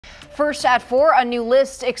First at 4, a new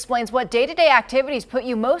list explains what day-to-day activities put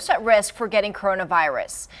you most at risk for getting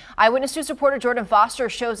coronavirus. Eyewitness News reporter Jordan Foster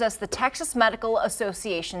shows us the Texas Medical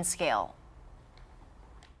Association scale.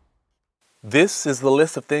 This is the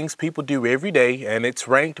list of things people do every day, and it's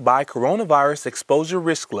ranked by coronavirus exposure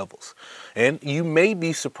risk levels. And you may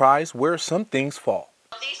be surprised where some things fall.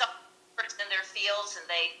 These are experts in their fields, and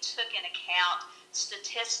they took in account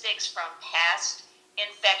statistics from past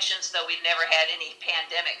infections, though we've never had any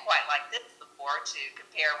pandemic quite like this before to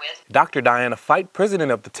compare with. Dr. Diana Fite,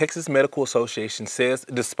 president of the Texas Medical Association, says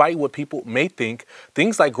despite what people may think,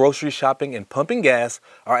 things like grocery shopping and pumping gas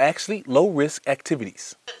are actually low-risk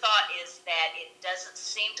activities. The thought is that it doesn't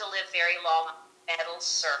seem to live very long on a metal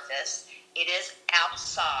surface. It is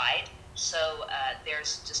outside, so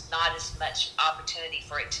there's just not as much opportunity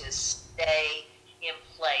for it to stay in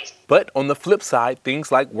place. But on the flip side,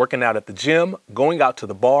 things like working out at the gym, going out to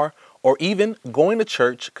the bar, or even going to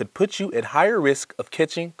church could put you at higher risk of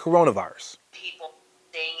catching coronavirus. People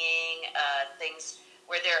singing, things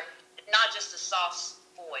where they're not just a soft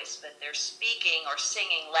voice, but they're speaking or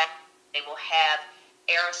singing loud, they will have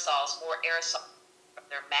more aerosols from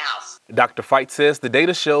their mouths. Dr. Fite says the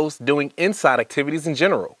data shows doing inside activities in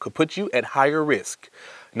general could put you at higher risk.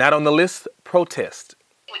 Not on the list, protest.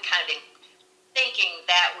 We kind of thinking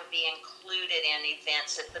that would be included in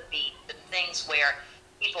events at the beach, the things where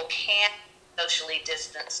people can't socially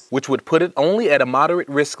distance, which would put it only at a moderate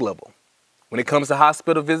risk level. When it comes to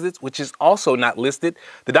hospital visits, which is also not listed,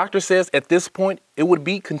 the doctor says at this point it would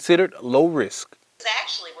be considered low risk.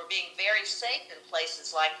 Actually, we're being very safe in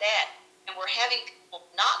places like that, and we're having people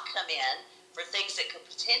not come in for things that could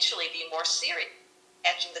potentially be more serious,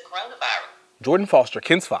 catching the coronavirus. Jordan Foster,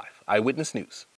 KENS 5, Eyewitness News.